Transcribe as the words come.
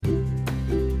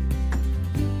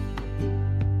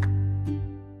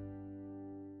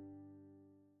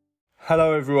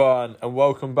Hello everyone and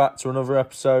welcome back to another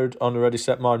episode on the Ready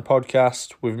Set Mind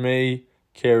podcast with me,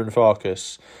 Kieran.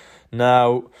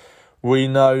 Now, we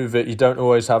know that you don't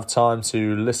always have time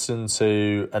to listen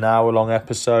to an hour-long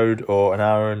episode or an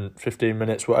hour and 15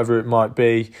 minutes, whatever it might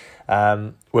be,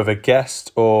 with a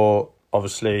guest, or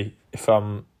obviously if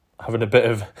I'm having a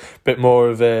bit more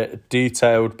of a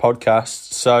detailed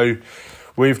podcast. So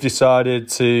we've decided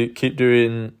to keep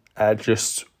doing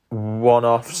just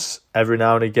one-offs every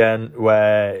now and again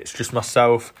where it's just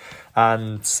myself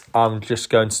and I'm just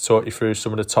going to talk you through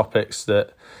some of the topics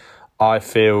that I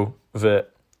feel that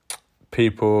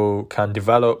people can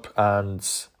develop and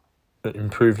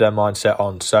improve their mindset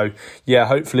on. So yeah,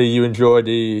 hopefully you enjoy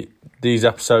these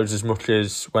episodes as much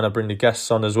as when I bring the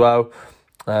guests on as well.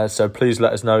 So please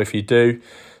let us know if you do.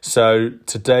 So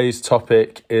today's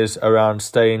topic is around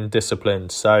staying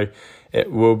disciplined. So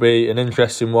it will be an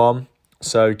interesting one.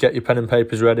 So get your pen and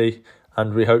papers ready,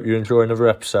 and we hope you enjoy another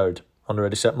episode on the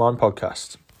Ready Set Mind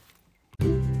podcast.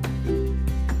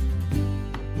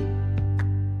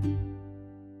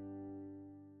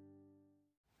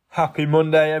 Happy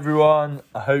Monday, everyone.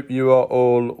 I hope you are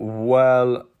all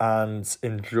well and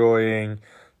enjoying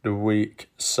the week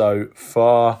so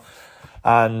far,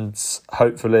 and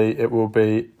hopefully it will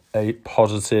be a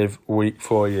positive week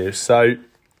for you. So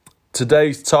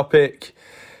today's topic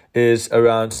is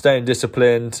around staying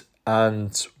disciplined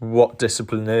and what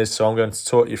discipline is. So I'm going to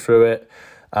talk you through it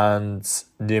and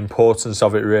the importance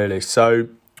of it, really. So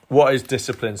what is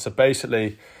discipline? So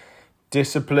basically,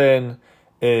 discipline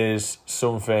is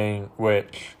something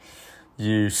which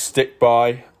you stick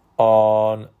by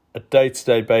on a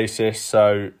day-to-day basis.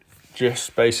 So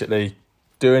just basically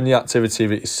doing the activity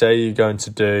that you say you're going to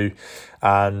do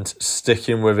and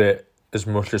sticking with it as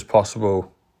much as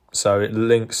possible. So it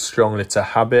links strongly to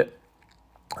habit,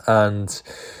 and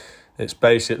it's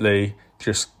basically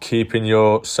just keeping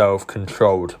yourself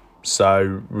controlled.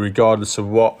 So regardless of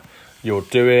what you're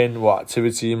doing, what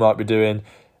activity you might be doing,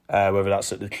 whether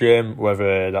that's at the gym,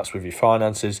 whether that's with your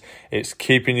finances, it's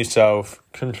keeping yourself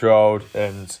controlled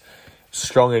and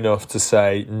strong enough to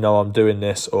say, no, I'm doing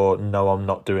this, or no, I'm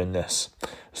not doing this.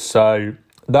 So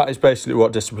that is basically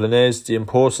what discipline is. The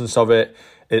importance of it,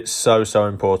 it's so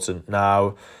important.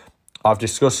 Now, I've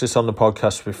discussed this on the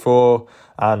podcast before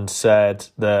and said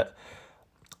that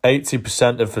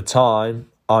 80% of the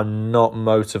time I'm not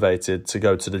motivated to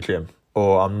go to the gym,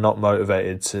 or I'm not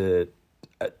motivated to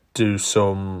do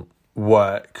some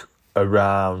work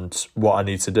around what I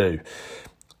need to do.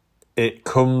 It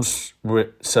comes with,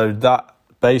 so that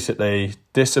basically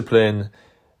discipline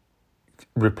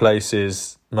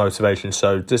replaces motivation.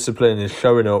 So discipline is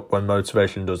showing up when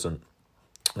motivation doesn't.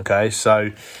 Okay,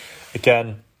 so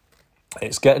again,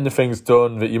 it's getting the things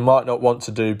done that you might not want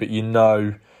to do, but you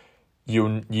know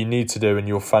you need to do, and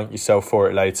you'll thank yourself for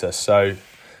it later. So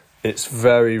it's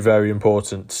very, very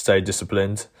important to stay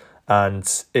disciplined, and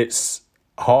it's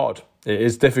hard. It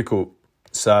is difficult.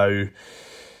 So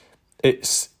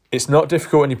it's not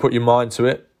difficult when you put your mind to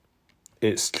it.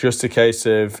 It's just a case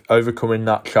of overcoming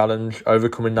that challenge,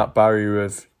 overcoming that barrier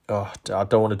of, I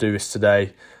don't want to do this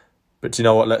today, but do you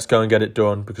know what? Let's go and get it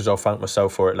done because I'll thank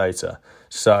myself for it later.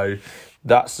 So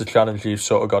that's the challenge you've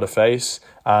sort of got to face.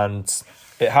 And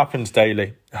it happens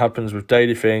daily. It happens with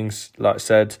daily things. Like I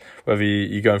said, whether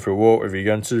you're going for a walk, whether you're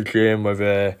going to the gym,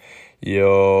 whether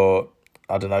you're,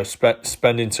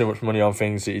 spending too much money on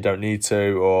things that you don't need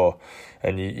to,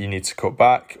 and you need to cut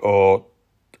back, or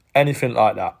anything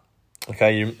like that.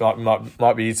 Okay, you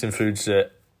might be eating foods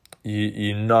that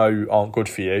you know aren't good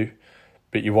for you,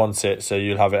 but you want it, so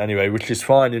you'll have it anyway, which is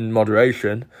fine in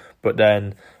moderation, but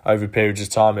then over periods of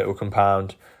time it will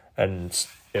compound and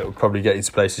it will probably get you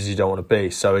to places you don't want to be.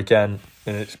 So again,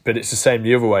 it's the same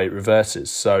the other way, it reverses.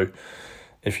 So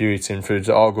if you're eating foods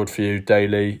that are good for you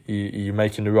daily, you're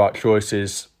making the right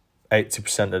choices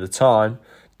 80% of the time,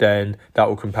 then that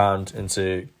will compound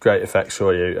into great effects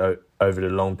for you over the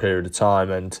long period of time,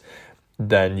 and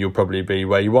then you'll probably be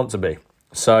where you want to be.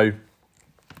 So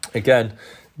again,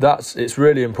 it's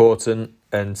really important,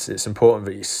 and it's important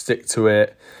that you stick to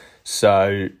it.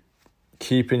 So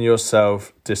keeping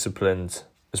yourself disciplined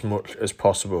as much as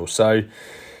possible. So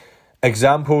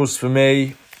examples for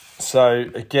me. So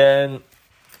again,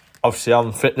 obviously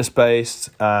I'm fitness based,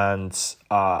 and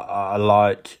I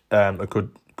like a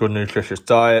good nutritious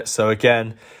diet. So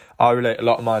again, I relate a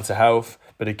lot of mine to health,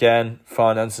 but again,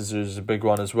 finances is a big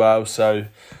one as well. So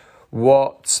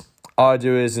what I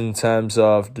do is, in terms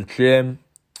of the gym,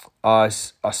 I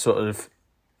sort of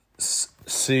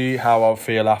see how I'll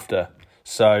feel after.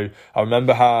 So I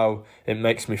remember how it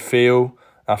makes me feel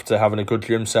after having a good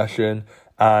gym session,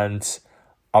 and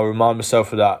I'll remind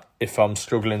myself of that if I'm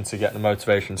struggling to get the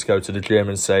motivation to go to the gym,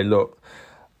 and say, look,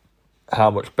 how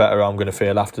much better I'm going to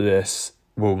feel after this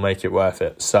will make it worth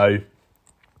it. So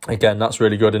again, that's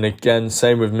really good. And again,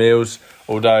 same with meals.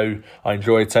 Although I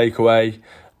enjoy takeaway,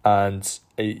 and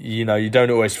you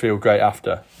don't always feel great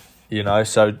after,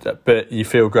 so, but you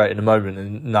feel great in the moment,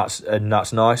 and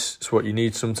that's nice. It's what you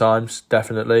need sometimes,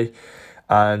 definitely.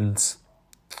 But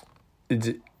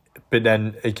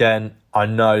then again, I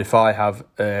know if I have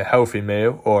a healthy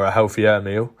meal or a healthier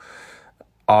meal,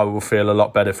 I will feel a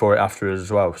lot better for it after as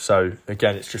well. So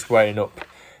again, it's just weighing up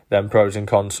them pros and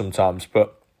cons sometimes.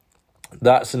 But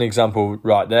that's an example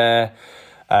right there,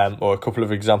 or a couple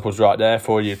of examples right there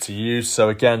for you to use. So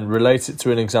again, relate it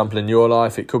to an example in your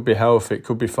life. It could be health, it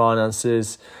could be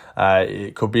finances,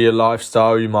 it could be a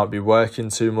lifestyle. You might be working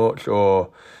too much,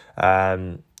 or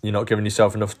you're not giving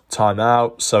yourself enough time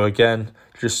out. So again,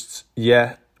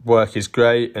 work is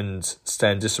great, and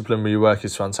staying disciplined with your work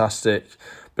is fantastic.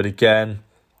 But again,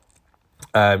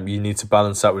 you need to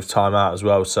balance that with time out as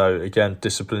well. So again,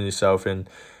 discipline yourself in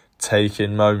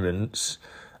taking moments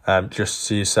just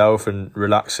to yourself and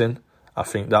relaxing. I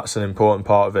think that's an important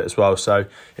part of it as well. So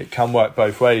it can work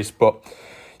both ways. But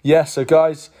yeah, so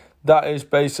guys, that is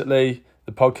basically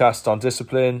the podcast on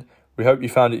discipline. We hope you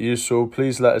found it useful.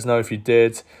 Please let us know if you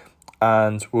did,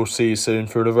 and we'll see you soon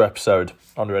for another episode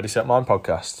on the Ready Set Mind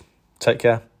podcast. Take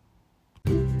care.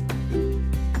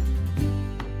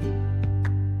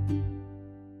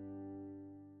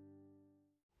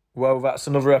 Well, that's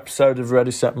another episode of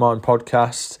Ready Set Mind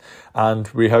podcast, and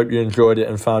we hope you enjoyed it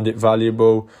and found it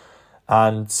valuable.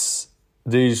 And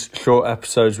these short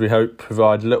episodes, we hope,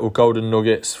 provide little golden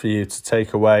nuggets for you to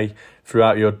take away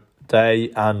throughout your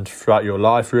day and throughout your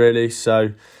life, really.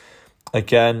 So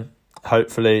again,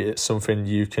 hopefully it's something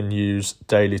you can use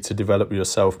daily to develop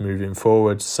yourself moving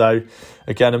forward. So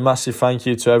again, a massive thank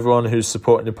you to everyone who's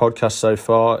supporting the podcast so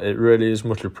far. It really is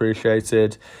much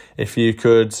appreciated. If you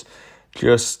could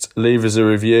just leave us a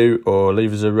review or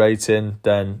leave us a rating,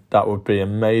 then that would be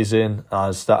amazing,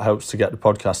 as that helps to get the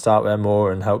podcast out there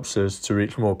more and helps us to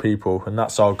reach more people. And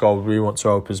that's our goal. We want to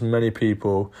help as many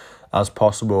people as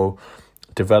possible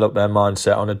develop their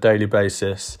mindset on a daily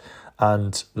basis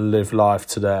and live life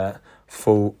to their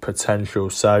full potential.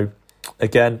 So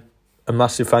again, a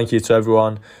massive thank you to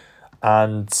everyone.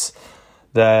 And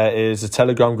there is a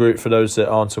Telegram group for those that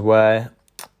aren't aware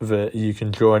that you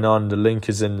can join on. The link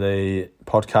is in the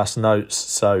podcast notes,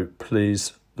 so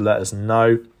please let us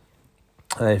know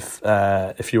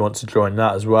if you want to join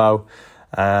that as well,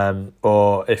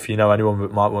 or if you know anyone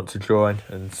that might want to join.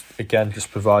 And again,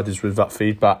 just provide us with that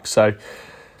feedback. So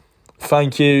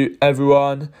thank you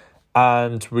everyone,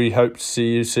 and we hope to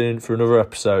see you soon for another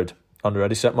episode on the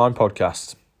Ready Set Mind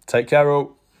podcast. Take care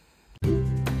all.